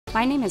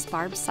My name is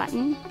Barb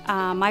Sutton.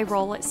 My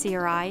role at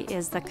CRI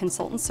is the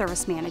Consultant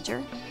Service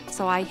Manager,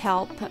 so I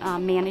help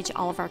manage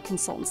all of our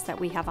consultants that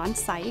we have on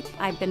site.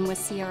 I've been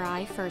with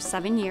CRI for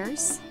 7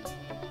 years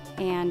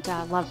and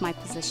love my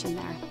position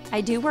there.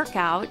 I do work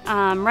out.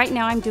 Right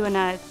now I'm doing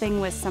a thing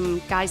with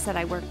some guys that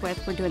I work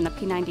with. We're doing the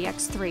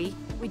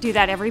P90X3. We do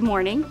that every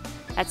morning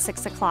at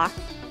 6 o'clock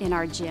in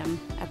our gym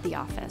at the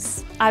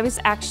office. I was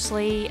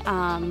actually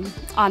on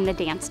the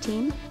dance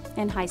team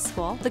in high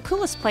school. The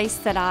coolest place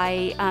that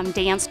I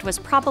danced was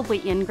probably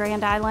in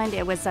Grand Island.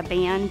 It was a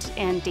band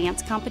and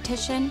dance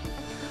competition.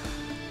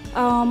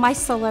 Oh, my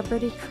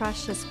celebrity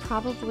crush is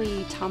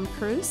probably Tom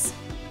Cruise.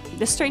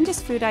 The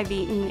strangest food I've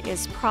eaten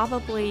is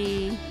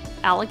probably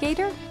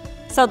alligator.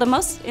 So the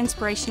most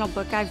inspirational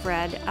book I've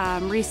read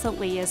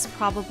recently is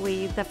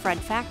probably The Fred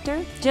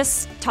Factor.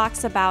 Just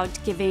talks about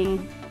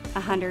giving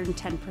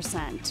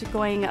 110%,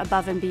 going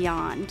above and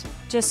beyond,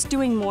 just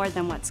doing more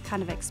than what's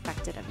kind of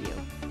expected of you.